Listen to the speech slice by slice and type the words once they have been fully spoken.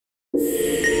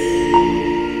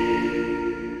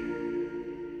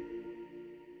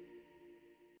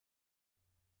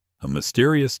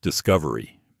mysterious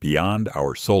discovery beyond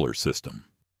our solar system.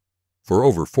 For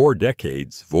over 4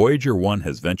 decades, Voyager 1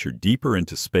 has ventured deeper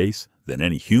into space than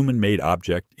any human-made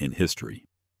object in history.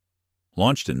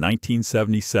 Launched in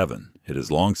 1977, it has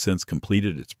long since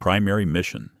completed its primary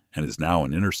mission and is now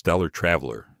an interstellar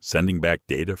traveler, sending back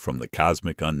data from the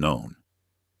cosmic unknown.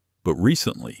 But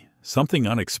recently, something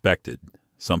unexpected,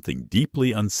 something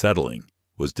deeply unsettling,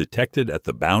 was detected at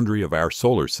the boundary of our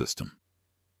solar system.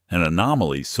 An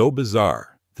anomaly so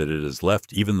bizarre that it has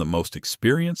left even the most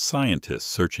experienced scientists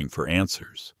searching for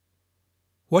answers.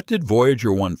 What did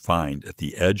Voyager 1 find at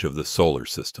the edge of the solar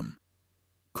system?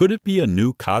 Could it be a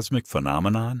new cosmic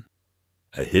phenomenon?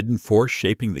 A hidden force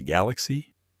shaping the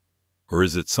galaxy? Or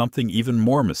is it something even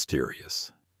more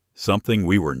mysterious? Something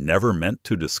we were never meant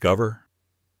to discover?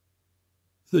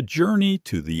 The journey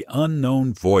to the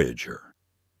unknown Voyager.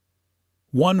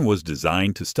 1 was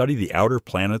designed to study the outer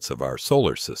planets of our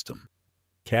solar system,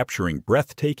 capturing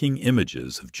breathtaking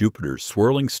images of Jupiter's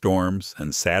swirling storms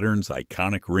and Saturn's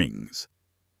iconic rings.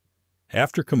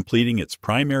 After completing its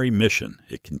primary mission,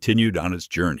 it continued on its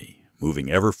journey, moving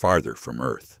ever farther from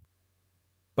Earth.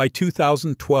 By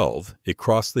 2012, it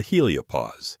crossed the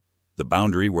heliopause, the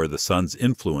boundary where the Sun's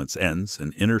influence ends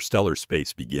and interstellar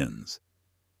space begins.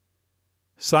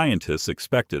 Scientists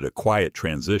expected a quiet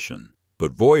transition,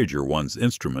 but Voyager 1's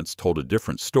instruments told a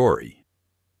different story.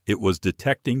 It was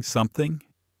detecting something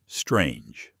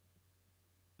strange.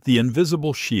 The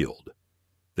invisible shield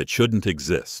that shouldn't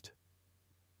exist.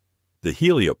 The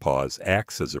heliopause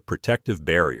acts as a protective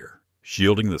barrier,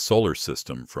 shielding the solar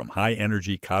system from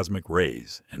high-energy cosmic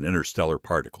rays and interstellar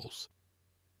particles.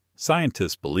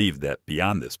 Scientists believed that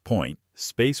beyond this point,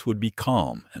 space would be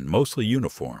calm and mostly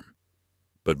uniform.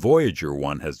 But Voyager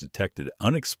 1 has detected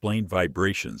unexplained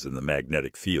vibrations in the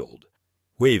magnetic field,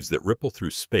 waves that ripple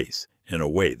through space in a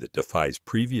way that defies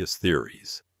previous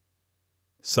theories.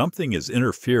 Something is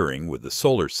interfering with the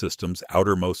solar system's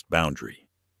outermost boundary.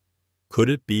 Could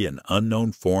it be an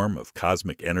unknown form of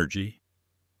cosmic energy?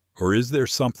 Or is there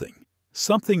something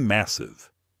massive,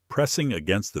 pressing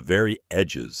against the very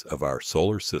edges of our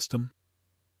solar system?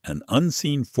 An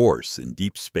unseen force in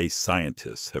deep space.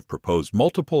 Scientists have proposed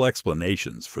multiple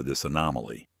explanations for this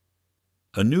anomaly.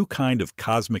 A new kind of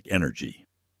cosmic energy,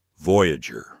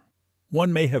 Voyager.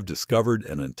 1 may have discovered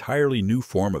an entirely new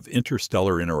form of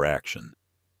interstellar interaction,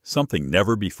 something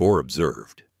never before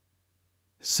observed.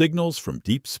 Signals from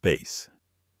deep space.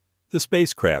 The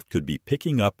spacecraft could be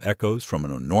picking up echoes from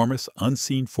an enormous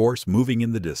unseen force moving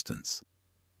in the distance.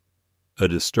 A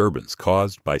disturbance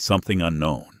caused by something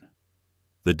unknown.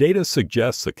 The data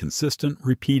suggests a consistent,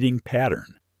 repeating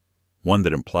pattern, one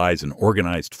that implies an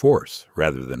organized force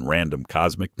rather than random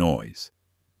cosmic noise.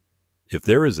 If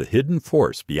there is a hidden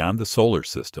force beyond the solar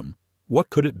system,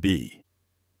 what could it be?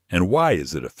 And why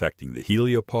is it affecting the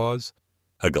heliopause,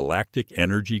 a galactic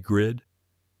energy grid?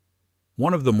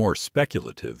 One of the more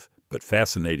speculative but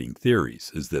fascinating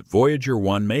theories is that Voyager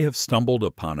 1 may have stumbled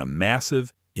upon a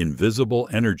massive, invisible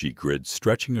energy grid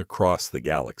stretching across the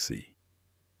galaxy.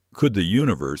 Could the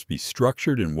universe be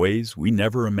structured in ways we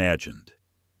never imagined?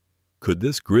 Could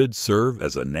this grid serve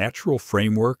as a natural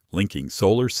framework linking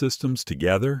solar systems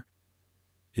together?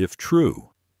 If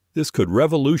true, this could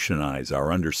revolutionize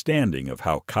our understanding of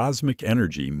how cosmic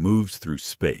energy moves through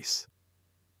space.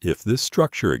 If this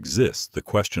structure exists, the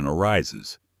question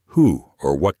arises, who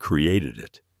or what created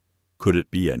it? Could it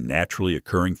be a naturally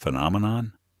occurring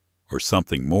phenomenon? Or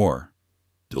something more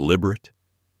deliberate?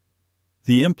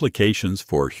 The implications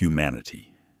for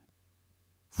humanity.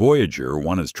 Voyager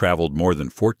 1 has traveled more than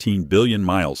 14 billion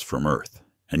miles from Earth,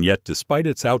 and yet despite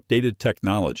its outdated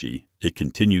technology, it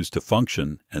continues to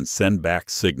function and send back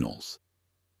signals.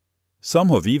 Some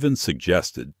have even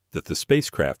suggested that the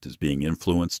spacecraft is being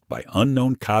influenced by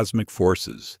unknown cosmic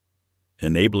forces,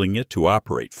 enabling it to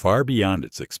operate far beyond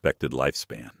its expected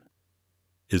lifespan.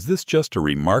 Is this just a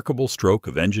remarkable stroke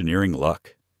of engineering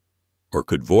luck? Or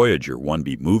could Voyager 1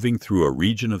 be moving through a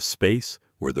region of space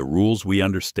where the rules we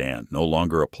understand no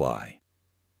longer apply?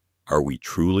 Are we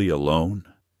truly alone?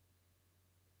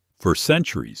 For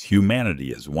centuries,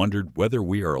 humanity has wondered whether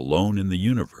we are alone in the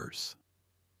universe.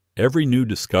 Every new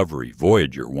discovery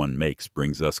Voyager 1 makes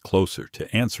brings us closer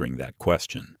to answering that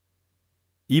question.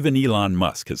 Even Elon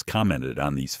Musk has commented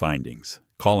on these findings,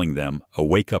 calling them a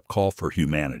wake-up call for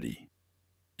humanity.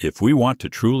 If we want to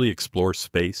truly explore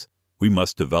space, we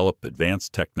must develop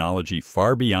advanced technology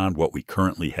far beyond what we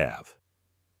currently have.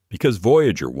 Because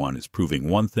Voyager 1 is proving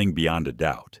one thing beyond a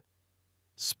doubt.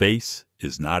 Space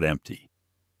is not empty.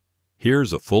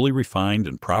 Here's a fully refined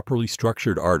and properly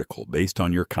structured article based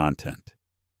on your content.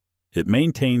 It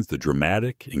maintains the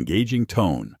dramatic, engaging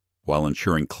tone while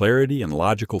ensuring clarity and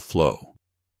logical flow.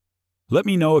 Let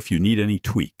me know if you need any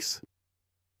tweaks.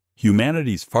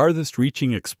 Humanity's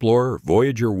farthest-reaching explorer,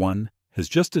 Voyager 1, has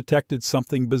just detected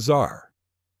something bizarre,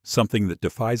 something that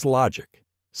defies logic,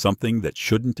 something that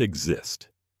shouldn't exist.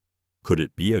 Could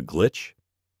it be a glitch,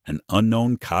 an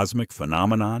unknown cosmic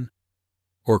phenomenon?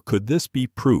 Or could this be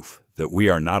proof that we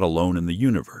are not alone in the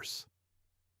universe?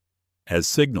 As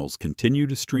signals continue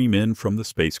to stream in from the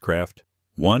spacecraft,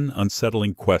 one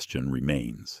unsettling question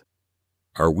remains.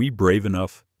 Are we brave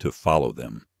enough to follow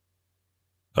them?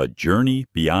 A journey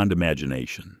beyond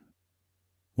imagination.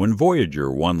 When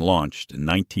Voyager 1 launched in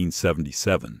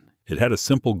 1977, it had a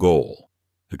simple goal: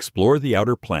 explore the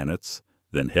outer planets,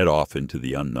 then head off into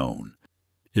the unknown.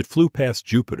 It flew past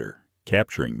Jupiter,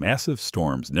 capturing massive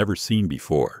storms never seen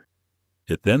before.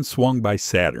 It then swung by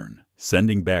Saturn,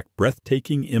 sending back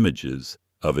breathtaking images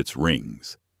of its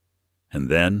rings. And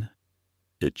then,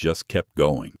 it just kept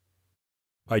going.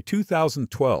 By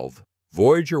 2012,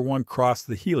 Voyager 1 crossed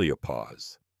the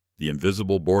heliopause, the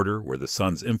invisible border where the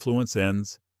sun's influence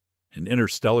ends and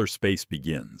interstellar space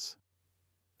begins.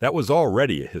 That was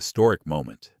already a historic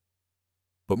moment.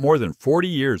 But more than 40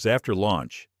 years after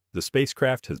launch, the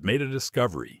spacecraft has made a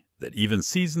discovery that even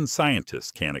seasoned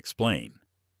scientists can't explain.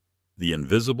 The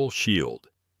invisible shield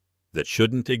that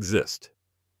shouldn't exist.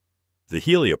 The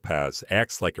heliopause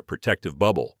acts like a protective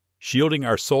bubble, shielding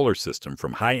our solar system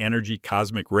from high-energy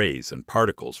cosmic rays and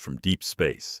particles from deep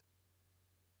space.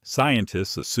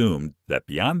 Scientists assumed that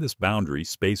beyond this boundary,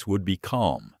 space would be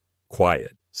calm,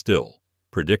 quiet, still,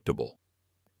 predictable.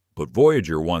 But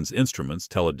Voyager 1's instruments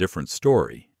tell a different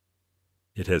story.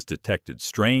 It has detected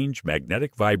strange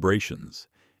magnetic vibrations,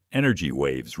 energy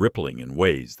waves rippling in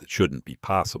ways that shouldn't be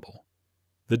possible.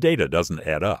 The data doesn't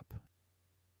add up.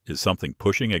 Is something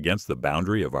pushing against the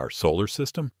boundary of our solar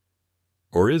system?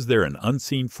 Or is there an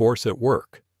unseen force at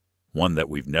work, one that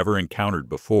we've never encountered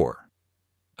before?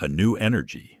 A new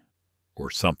energy, or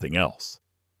something else?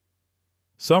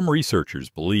 Some researchers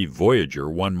believe Voyager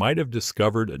 1 might have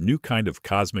discovered a new kind of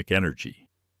cosmic energy,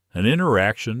 an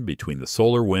interaction between the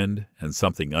solar wind and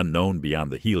something unknown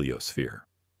beyond the heliosphere.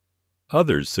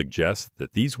 Others suggest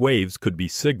that these waves could be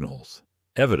signals,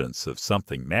 evidence of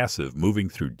something massive moving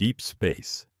through deep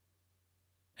space.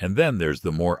 And then there's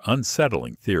the more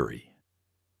unsettling theory.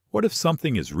 What if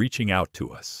something is reaching out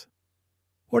to us?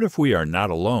 What if we are not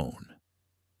alone?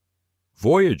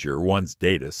 Voyager 1's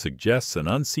data suggests an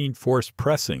unseen force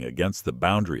pressing against the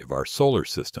boundary of our solar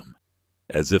system,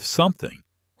 as if something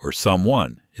or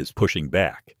someone is pushing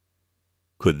back.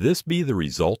 Could this be the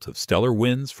result of stellar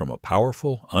winds from a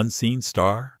powerful, unseen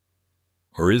star?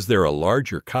 Or is there a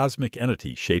larger cosmic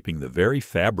entity shaping the very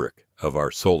fabric of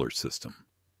our solar system?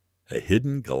 A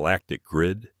hidden galactic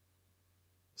grid?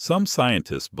 Some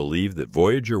scientists believe that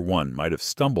Voyager 1 might have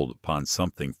stumbled upon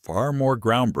something far more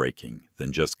groundbreaking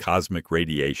than just cosmic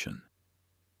radiation.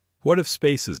 What if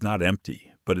space is not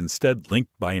empty, but instead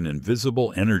linked by an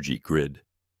invisible energy grid,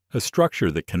 a structure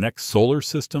that connects solar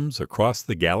systems across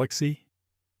the galaxy?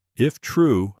 If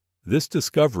true, this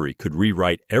discovery could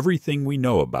rewrite everything we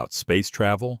know about space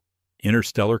travel,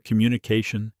 interstellar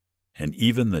communication, and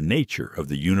even the nature of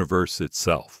the universe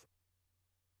itself.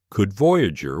 Could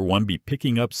Voyager 1 be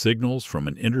picking up signals from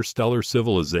an interstellar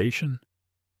civilization?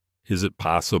 Is it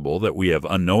possible that we have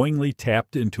unknowingly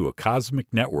tapped into a cosmic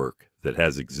network that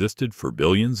has existed for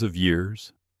billions of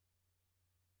years?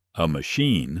 A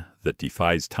machine that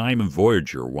defies time in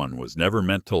Voyager 1 was never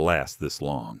meant to last this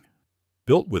long.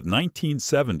 Built with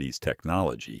 1970s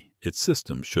technology, its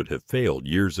systems should have failed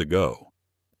years ago.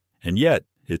 And yet,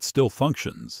 it still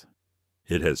functions.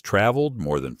 It has traveled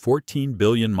more than 14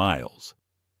 billion miles,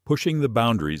 pushing the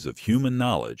boundaries of human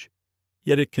knowledge,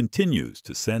 yet it continues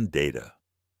to send data,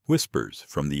 whispers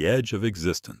from the edge of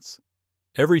existence.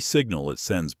 Every signal it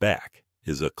sends back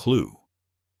is a clue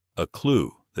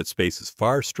that space is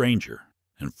far stranger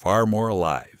and far more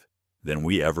alive than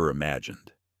we ever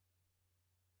imagined.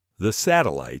 The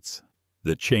satellites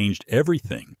that changed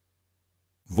everything.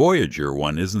 Voyager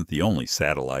 1 isn't the only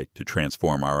satellite to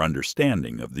transform our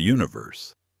understanding of the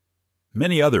universe.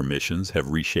 Many other missions have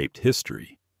reshaped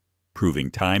history,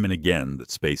 proving time and again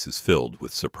that space is filled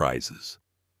with surprises.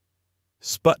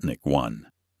 Sputnik 1,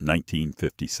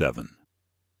 1957.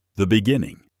 The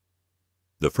beginning.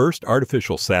 The first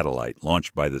artificial satellite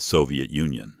launched by the Soviet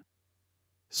Union.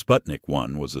 Sputnik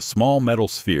 1 was a small metal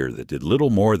sphere that did little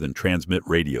more than transmit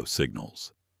radio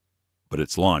signals. But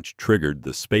its launch triggered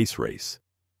the space race,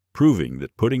 proving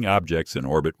that putting objects in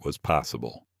orbit was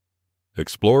possible.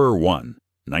 Explorer 1,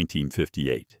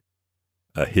 1958.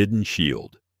 A hidden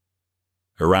shield.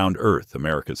 Around Earth,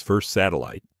 America's first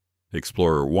satellite,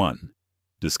 Explorer 1,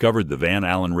 discovered the Van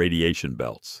Allen radiation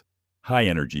belts,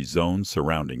 high-energy zones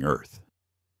surrounding Earth.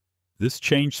 This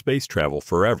changed space travel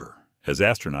forever, as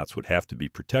astronauts would have to be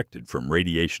protected from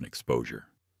radiation exposure.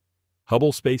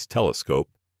 Hubble Space Telescope,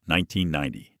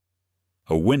 1990.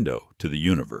 A window to the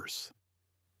universe.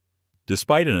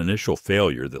 Despite an initial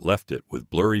failure that left it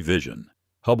with blurry vision,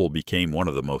 Hubble became one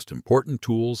of the most important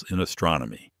tools in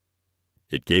astronomy.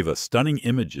 It gave us stunning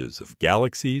images of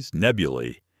galaxies,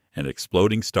 nebulae, and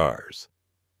exploding stars,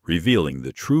 revealing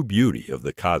the true beauty of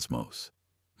the cosmos.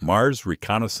 Mars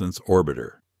Reconnaissance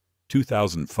Orbiter,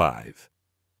 2005.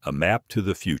 A map to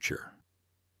the future.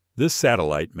 This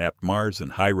satellite mapped Mars in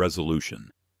high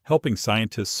resolution, helping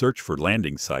scientists search for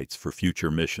landing sites for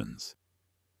future missions.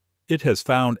 It has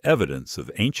found evidence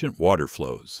of ancient water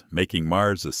flows, making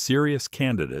Mars a serious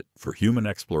candidate for human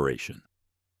exploration.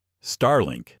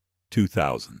 Starlink,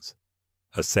 2000s.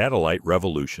 A satellite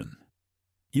revolution.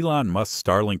 Elon Musk's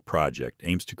Starlink project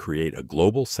aims to create a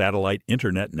global satellite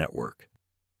internet network.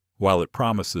 While it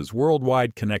promises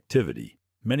worldwide connectivity,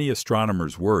 many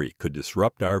astronomers worry it could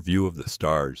disrupt our view of the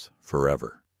stars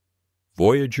forever.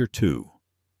 Voyager 2.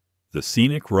 The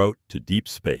scenic route to deep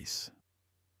space.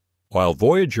 While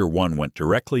Voyager 1 went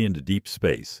directly into deep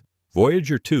space,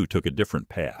 Voyager 2 took a different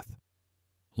path.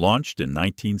 Launched in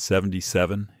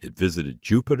 1977, it visited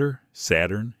Jupiter,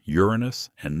 Saturn, Uranus,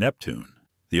 and Neptune,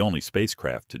 the only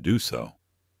spacecraft to do so.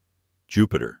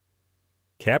 Jupiter.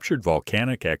 Captured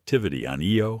volcanic activity on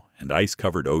Io and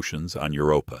ice-covered oceans on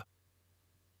Europa.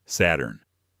 Saturn.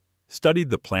 Studied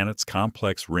the planet's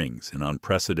complex rings in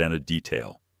unprecedented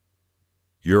detail.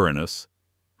 Uranus.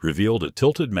 Revealed a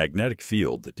tilted magnetic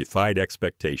field that defied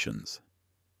expectations.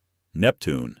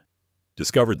 Neptune.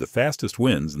 Discovered the fastest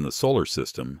winds in the solar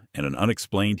system and an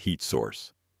unexplained heat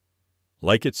source.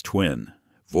 Like its twin,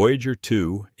 Voyager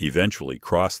 2 eventually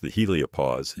crossed the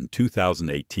heliopause in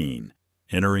 2018,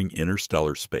 entering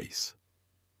interstellar space.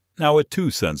 Now it too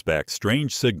sends back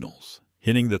strange signals,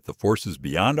 hinting that the forces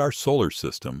beyond our solar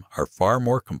system are far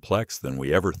more complex than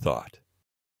we ever thought.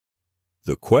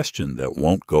 The question that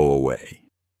won't go away.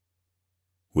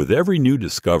 With every new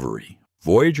discovery,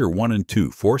 Voyager 1 and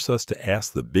 2 force us to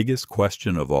ask the biggest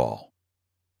question of all.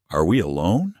 Are we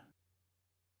alone?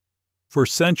 For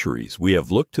centuries, we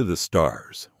have looked to the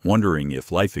stars, wondering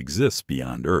if life exists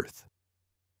beyond Earth.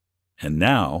 And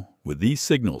now, with these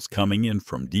signals coming in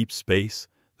from deep space,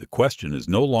 the question is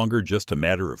no longer just a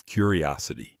matter of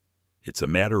curiosity. It's a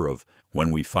matter of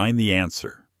when we find the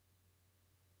answer.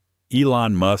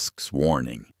 Elon Musk's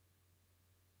warning.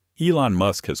 Elon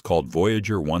Musk has called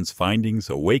Voyager 1's findings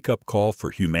a wake-up call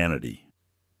for humanity.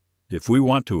 If we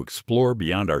want to explore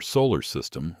beyond our solar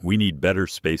system, we need better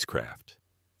spacecraft.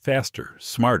 Faster,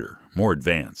 smarter, more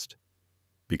advanced.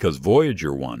 Because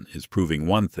Voyager 1 is proving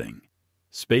one thing: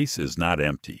 space is not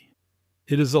empty.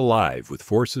 It is alive with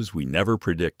forces we never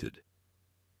predicted.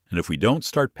 And if we don't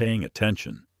start paying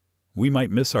attention, we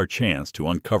might miss our chance to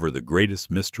uncover the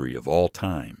greatest mystery of all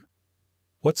time.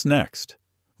 What's next?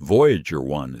 Voyager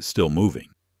 1 is still moving,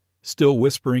 still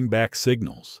whispering back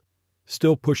signals,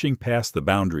 still pushing past the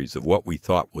boundaries of what we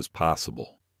thought was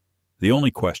possible. The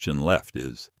only question left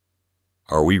is,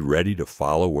 are we ready to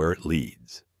follow where it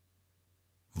leads?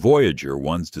 Voyager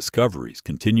 1's discoveries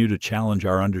continue to challenge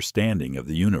our understanding of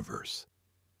the universe.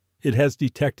 It has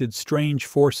detected strange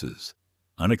forces,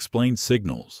 unexplained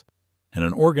signals, and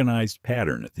an organized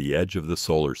pattern at the edge of the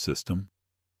solar system.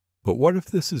 But what if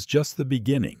this is just the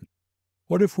beginning?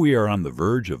 What if we are on the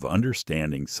verge of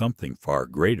understanding something far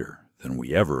greater than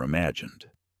we ever imagined?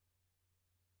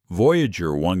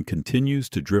 Voyager 1 continues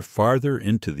to drift farther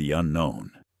into the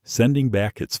unknown, sending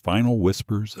back its final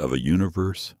whispers of a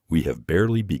universe we have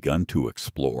barely begun to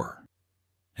explore.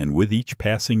 And with each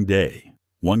passing day,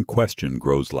 one question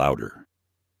grows louder.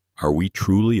 Are we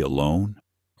truly alone,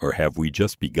 or have we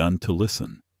just begun to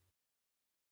listen?